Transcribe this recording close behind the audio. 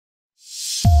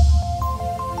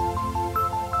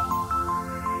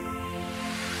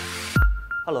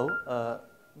Hello,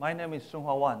 my name is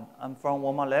Shengua. I'm from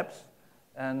WalmartLabs,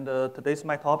 and today's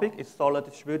my topic is Solr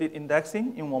distributed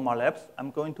indexing in WalmartLabs.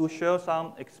 I'm going to share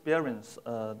some experience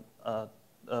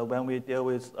when we deal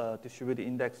with distributed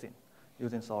indexing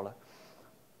using Solr.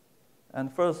 And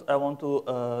first, I want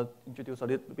to introduce a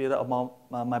little bit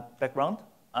about my background.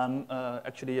 I'm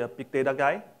actually a big data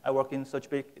guy. I work in search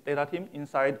big data team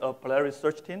inside a Polaris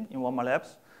search team in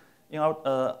WalmartLabs.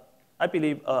 I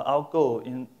believe our goal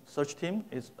in search team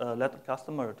is let the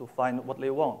customer to find what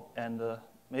they want and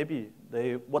maybe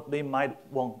what they might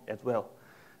want as well.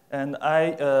 And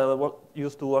I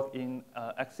used to work in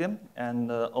Axiom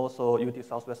and also UT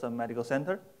Southwestern Medical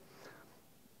Center.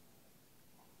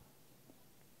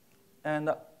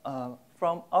 And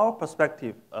from our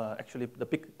perspective, actually the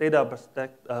big data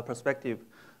perspective,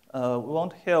 we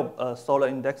want to help Solr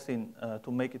indexing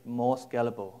to make it more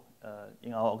scalable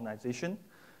in our organization.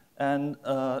 And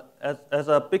as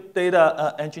a big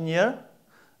data engineer,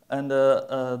 and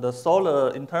the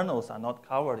Solr internals are not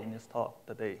covered in this talk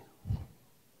today.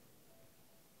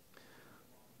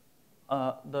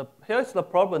 Here is the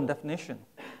problem definition.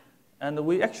 And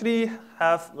we actually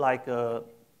have like a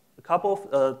couple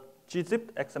of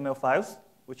gzip XML files,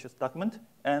 which is document,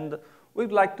 and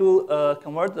we'd like to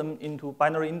convert them into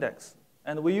binary index.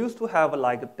 And we used to have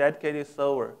like a dedicated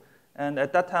server. And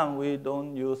at that time, we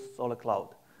don't use Solr Cloud.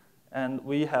 And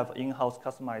we have in-house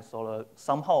customized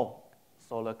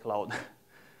Solr Cloud.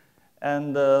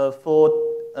 And for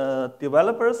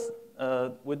developers,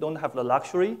 we don't have the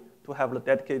luxury to have the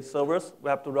dedicated servers. We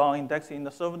have to run indexing in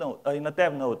the server node, in the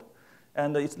dev node.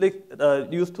 And it's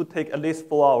used to take at least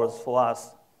 4 hours for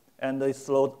us. And it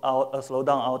slow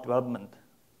down our development.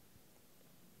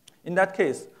 In that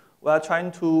case, we are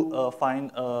trying to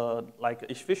find like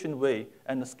an efficient way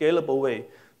and a scalable way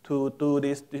to do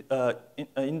this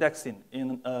indexing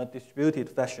in a distributed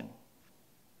fashion.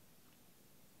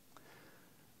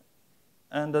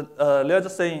 And there's a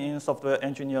saying in software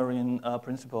engineering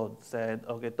principle said,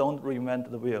 okay, don't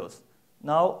reinvent the wheels.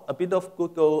 Now, a bit of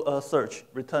Google search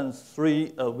returns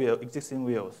 3 existing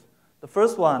wheels. The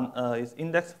first one is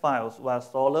index files via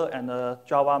Solr and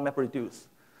Java MapReduce.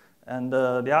 And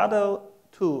the other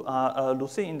 2 are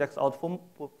Lucene index out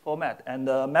format and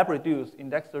MapReduce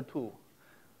indexer tool.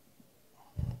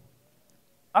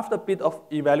 After a bit of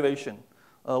evaluation,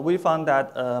 we found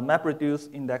that MapReduce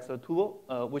indexer tool,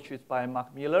 which is by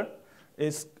Mark Miller,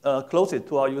 is closest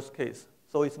to our use case.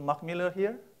 So is Mark Miller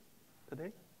here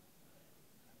today?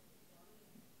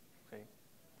 Okay.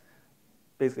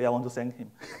 Basically, I want to thank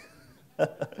him.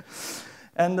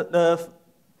 And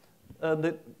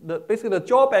basically, the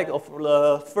drawback of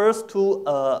the first 2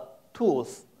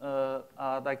 tools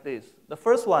are like this. The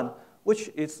first one, which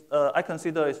is I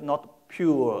consider is not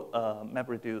pure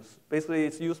MapReduce. Basically,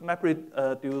 it's used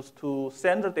MapReduce to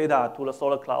send the data to the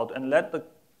Solr cloud and let the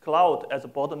cloud as a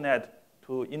bottleneck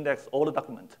to index all the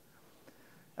document.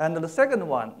 And the second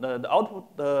one,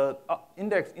 the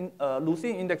index in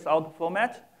Lucene index out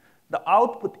format, the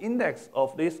output index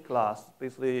of this class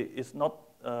basically is not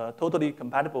totally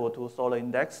compatible to Solr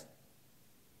index.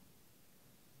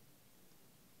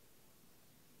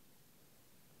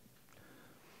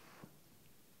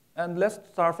 And let's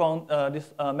start from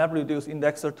this MapReduce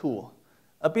indexer tool.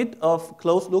 A bit of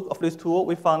close look of this tool,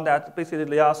 we found that basically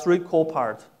there are 3 core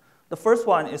parts. The first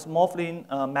one is Morphling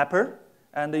Mapper,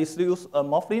 and it uses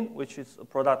Morphling, which is a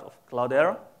product of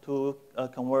Cloudera, to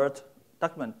convert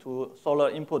document to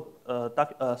Solr input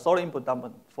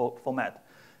document format.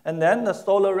 And then the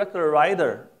Solr record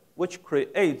writer, which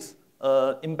creates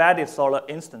embedded Solr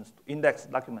instance to index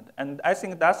document. And I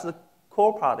think that's the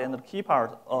core part and the key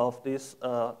part of this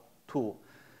tool.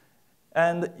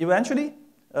 And eventually,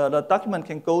 the document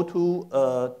can go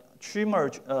to tree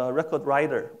merge record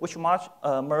writer, which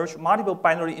merge multiple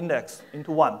binary index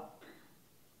into one.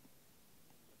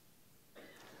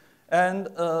 And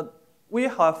we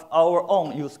have our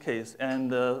own use case,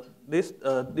 and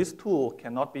this tool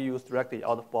cannot be used directly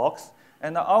out of box.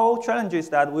 And our challenge is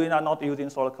that we are not using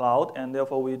Solr Cloud, and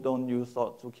therefore we don't use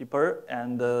Zookeeper.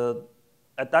 And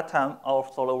at that time, our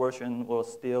Solr version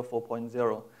was still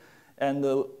 4.0. And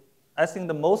I think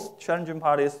the most challenging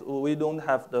part is we don't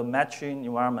have the matching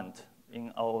environment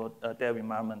in our dev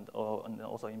environment or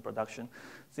also in production.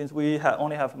 Since we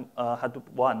only have Hadoop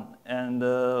 1, and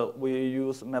we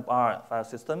use MapR file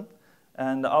system,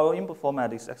 and our input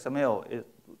format is XML.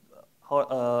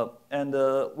 And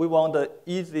we want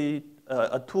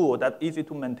a tool that's easy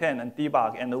to maintain and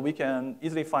debug, and we can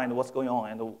easily find what's going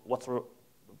on and what's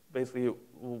basically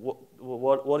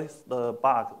what is the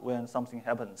bug when something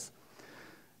happens.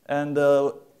 And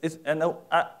a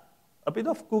bit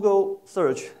of Google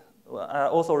search I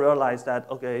also realized that,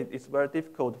 okay, it's very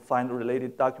difficult to find a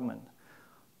related document.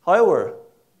 However,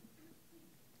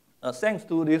 thanks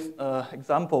to this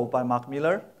example by Mark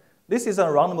Miller, this is a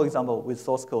roundable example with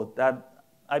source code that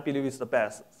I believe is the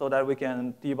best, so that we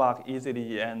can debug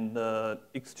easily and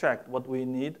extract what we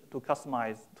need to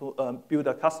customize, to build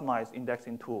a customized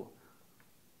indexing tool.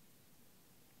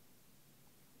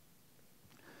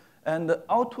 And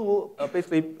our tool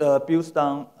basically breaks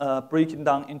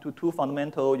down into two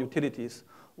fundamental utilities.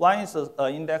 One is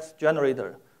an index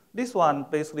generator. This one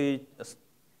basically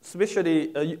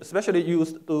especially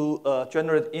used to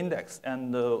generate index,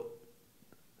 and the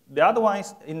other one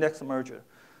is index merger.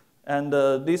 And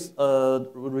this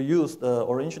reused the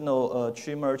original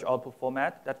tree merge output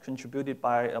format that contributed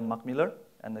by Mark Miller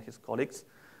and his colleagues.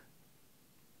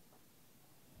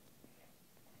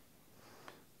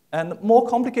 And more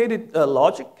complicated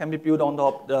logic can be built on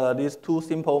top of these two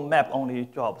simple map-only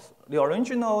jobs. The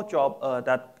original job,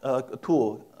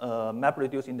 tool,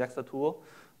 map-reduce-indexer tool,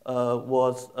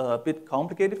 was a bit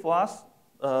complicated for us.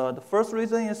 The first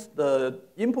reason is the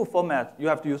input format, you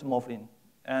have to use Morphling.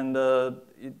 And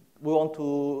we want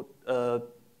to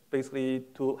basically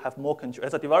to have more control.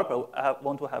 As a developer, I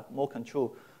want to have more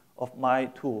control of my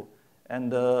tool.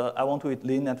 And I want to it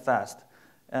lean and fast.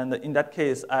 And in that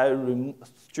case, I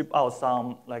strip out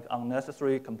some like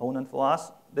unnecessary component for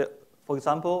us. For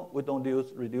example, we don't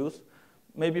use reduce.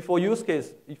 Maybe for your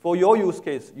use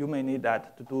case, you may need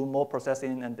that to do more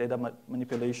processing and data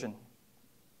manipulation,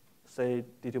 say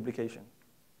deduplication.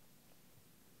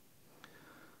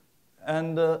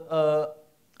 And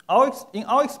in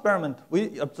our experiment,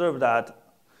 we observed that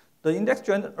the index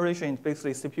generation is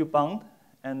basically CPU bound,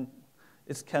 and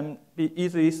it can be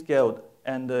easily scaled,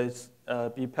 and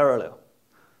be parallel.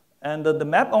 And the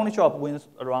map-only job wins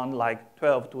around like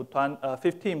 12 to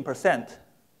 15%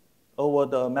 over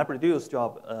the map-reduce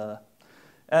job.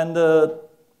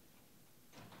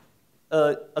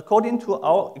 According to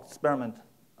our experiment,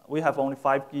 we have only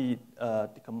 5 GB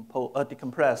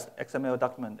decompressed XML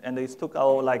document, and it took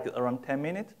our like around 10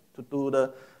 minutes to do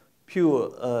the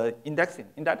pure indexing.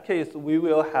 In that case, we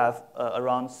will have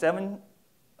around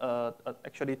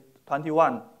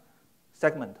 21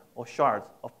 segment or shards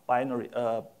of binary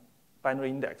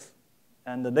index.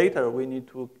 And later, we need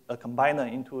to combine them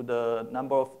into the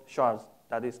number of shards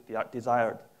that is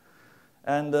desired.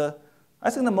 And I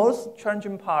think the most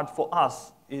challenging part for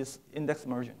us is index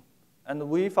merging. And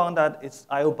we found that it's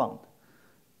I/O bound.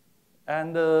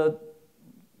 And the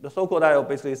so-called I/O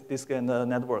basically is disk and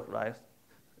network, right?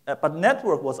 But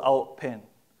network was our pain.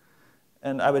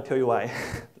 And I will tell you why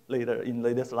later in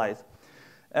later slides.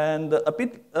 And a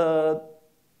bit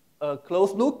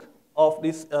close look of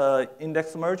this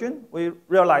index merging, we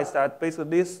realized that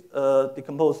basically this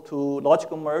decomposed to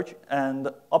logical merge and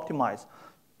optimize.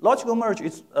 Logical merge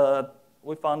is,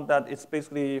 we found that it's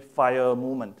basically file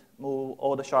movement, move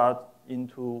all the shards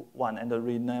into one and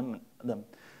rename them.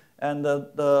 And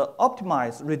the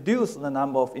optimize reduce the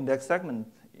number of index segments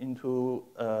into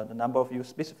the number of you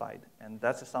specified, and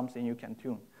that's something you can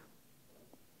tune.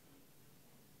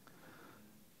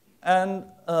 And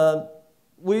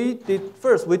we did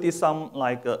some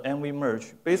like NV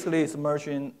merge. Basically, it's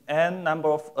merging n number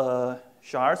of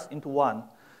shards into one.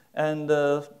 And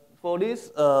for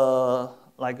this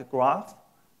like graph,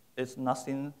 it's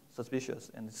nothing suspicious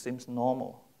and it seems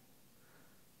normal.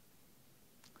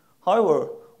 However,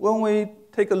 when we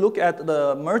take a look at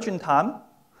the merging time,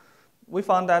 we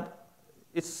found that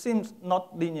it seems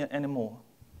not linear anymore.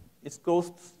 It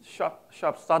goes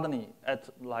sharp suddenly at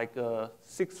like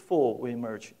 6-4 way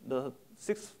merge. The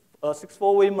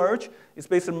 6-4 way merge is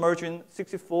basically merging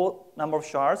 64 number of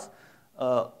shards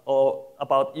or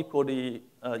about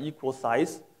equal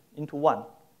size into one.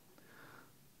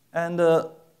 And the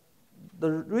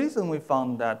reason we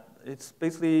found that it's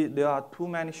basically there are too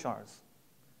many shards.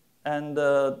 And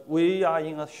we are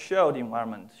in a shared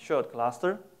environment, shared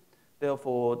cluster.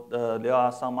 Therefore, there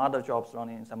are some other jobs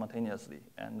running simultaneously,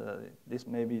 and this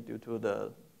may be due to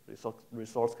the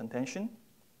resource contention.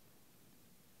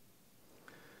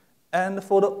 And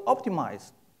for the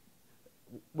optimize,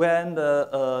 when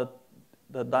the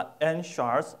n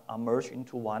shards are merged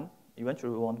into one,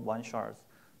 eventually we want one shard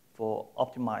for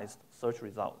optimized search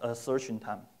result, searching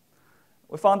time.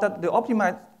 We found that the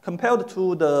optimize, compared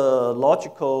to the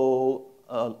logical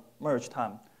merge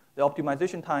time, the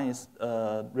optimization time is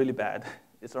really bad.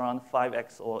 It's around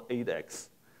 5x or 8x.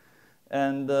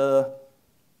 And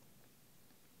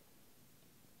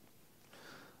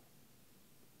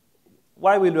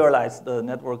why we realize the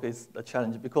network is a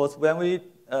challenge? Because when we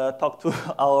talked to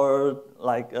our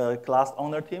class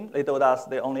owner team, they told us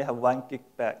they only have 1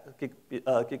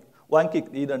 1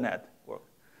 gig Ethernet work.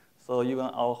 So even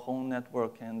our home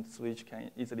network and switch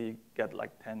can easily get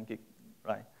like 10 gig,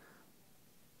 right?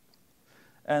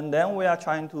 And then we are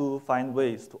trying to find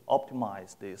ways to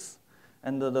optimize this.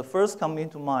 And the first coming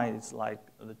to mind is like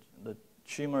the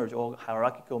tree merge or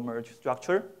hierarchical merge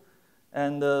structure.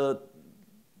 And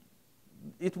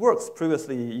it works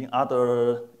previously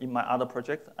in my other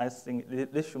project. I think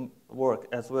this should work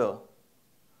as well.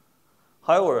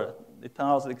 However, it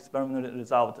turns out the experimental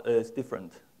result is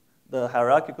different. The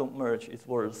hierarchical merge is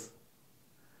worse.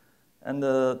 And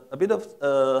a bit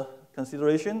of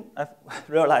consideration, I've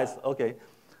realized, okay,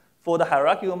 for the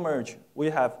hierarchical merge,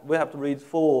 we have to read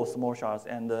 4 small shards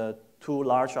and 2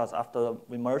 large shards after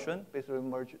we merge them. Basically, we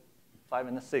merge 5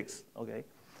 and 6, okay?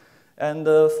 And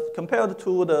compared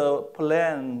to the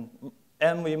plain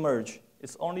NV merge,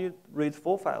 it's only read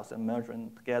 4 files and merge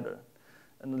them together.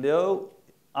 And there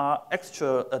are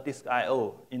extra disk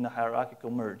I/O in the hierarchical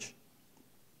merge.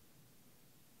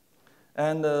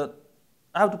 And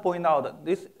I have to point out that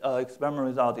this experiment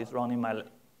result is running my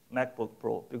MacBook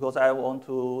Pro because I want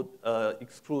to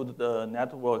exclude the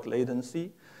network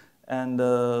latency. And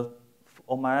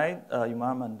on my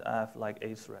environment, I have like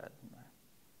a thread.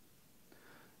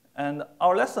 And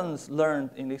our lessons learned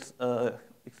in this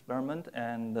experiment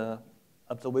and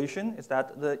observation is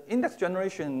that the index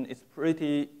generation is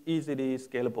pretty easily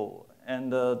scalable,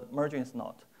 and merging is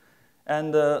not.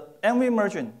 And NV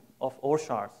merging of all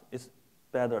shards is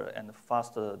better and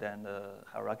faster than the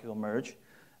hierarchical merge.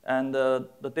 And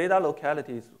the data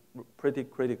locality is pretty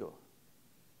critical.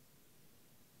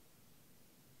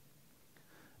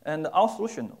 And our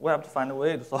solution, we have to find a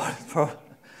way to solve this problem.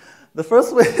 The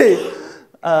first way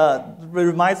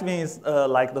reminds me is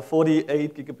like the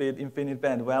 48 gigabit infinite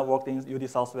band when I worked in UT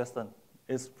Southwestern.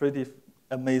 It's pretty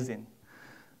amazing.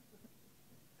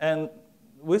 And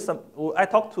I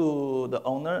talked to the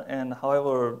owner, and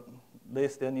however, they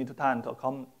still need time to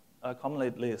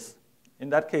accumulate this. In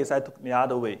that case, I took the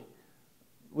other way.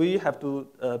 We have to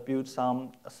build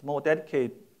some small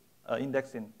dedicated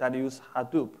indexing that use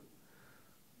Hadoop.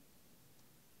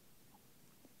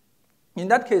 In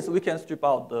that case, we can strip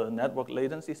out the network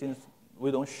latency since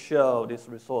we don't share this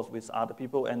resource with other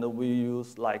people, and we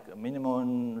use like a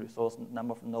minimum resource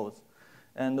number of nodes.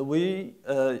 And we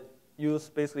use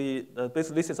basically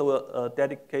this is a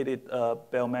dedicated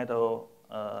bare metal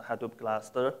Hadoop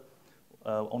cluster,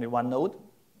 only 1 node.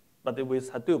 But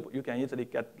with Hadoop, you can easily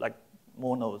get like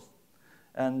more nodes.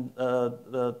 And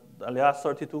there are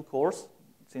 32 cores,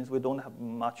 since we don't have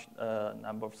much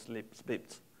number of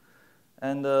splits.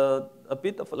 And a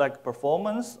bit of like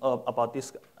performance about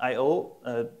this I/O.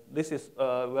 This is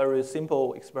a very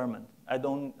simple experiment. I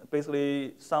don't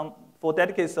basically for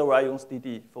dedicated server I use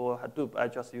DD. For Hadoop I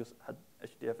just use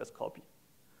HDFS copy.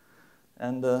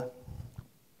 And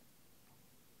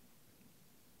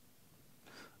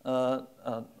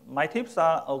my tips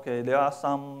are okay. There are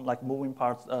some like moving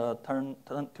parts,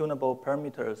 tunable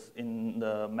parameters in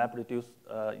the MapReduce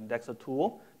indexer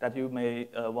tool that you may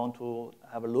want to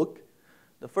have a look.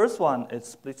 The first one is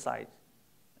split size,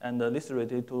 and this is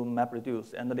related to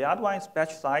MapReduce. And the other one is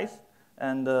batch size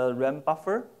and the RAM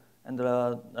buffer and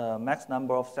the max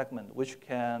number of segments, which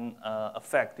can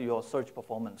affect your search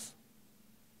performance.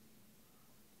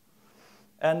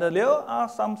 And there are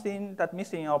something that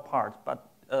missing in our part, but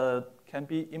can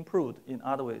be improved in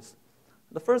other ways.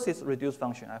 The first is reduce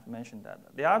function. I've mentioned that.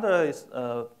 The other is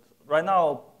right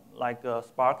now, like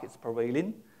Spark is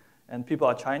prevailing, and people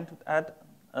are trying to add.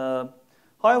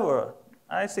 However,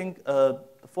 I think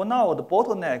for now, the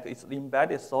bottleneck is the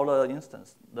embedded Solr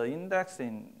instance. The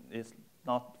indexing is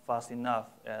not fast enough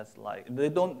as like, they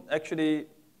don't actually,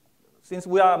 since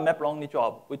we are a map-only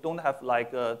job, we don't have like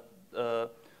to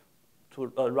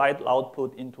write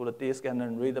output into the disk and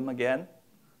then read them again.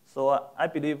 So I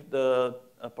believe the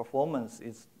performance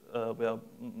is, will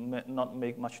not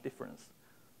make much difference.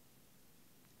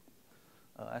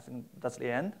 I think that's the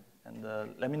end. And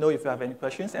let me know if you have any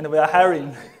questions. And we are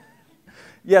hiring.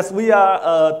 Yes, we are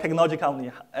a technology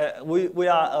company. We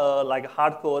are like a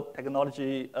hardcore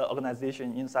technology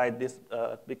organization inside this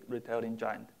big retailing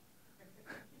giant.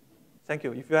 Thank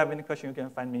you. If you have any questions, you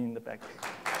can find me in the back.